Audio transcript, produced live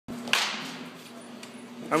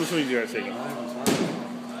How much money you guys taking? Each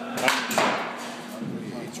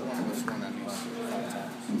one of us won at least 5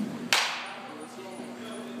 times.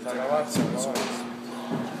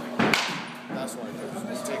 That's why, because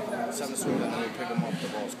we take 7 swings and then we pick them up, the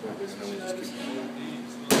ball's quick, and then we just keep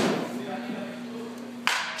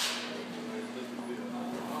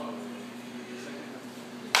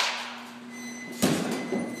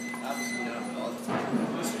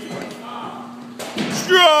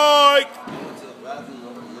Strike!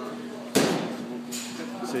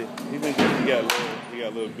 See, he got a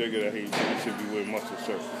little bigger than he should be with muscle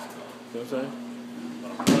shirts. You know what I'm saying?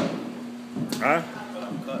 Huh?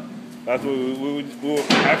 That's what we will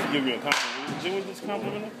actually give you a compliment. Did we just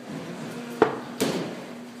compliment him?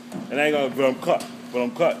 And I ain't gonna, but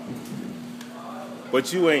I'm cut.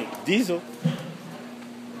 But you ain't Diesel.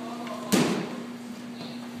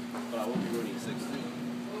 But I will be running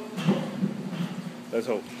 6'3". Let's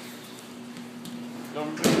hope.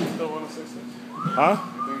 Don't you think you still run a 6'6"? Huh?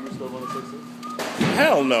 You think you still run a 6'6"?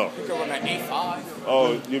 Hell no. You can run an 8.5.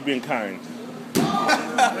 Oh, you're being kind. I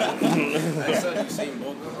said Usain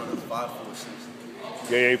Bolt could run a 5'4", 6'3".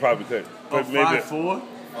 Yeah, he probably could. But maybe 5'4"?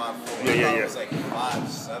 5'4". Yeah. It was like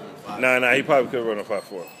 5'7", 5'8". Nah, he probably could run a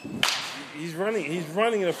 5'4". He's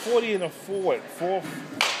running in a 40 and a 4.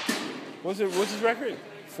 What's his record?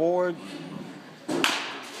 4.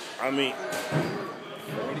 I mean,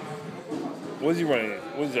 what's he running?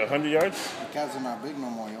 What is it, 100 yards? The cats are not big no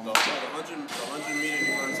more, yo. The 100 meter,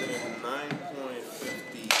 he runs it in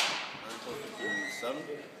 9.57.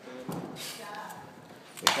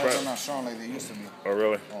 The cats are not strong like they used to be. Oh,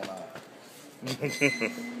 really? Oh,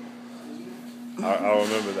 no. I'll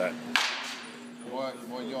remember that. Boy,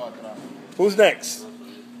 yo atrás. Who's next?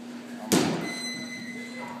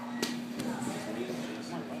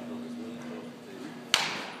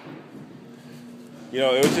 You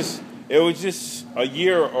know, it was just a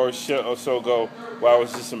year or so ago where I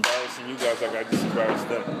was just embarrassing you guys like I just embarrassed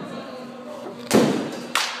them.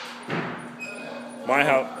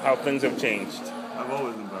 How things have changed. I've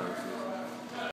always embarrassed you.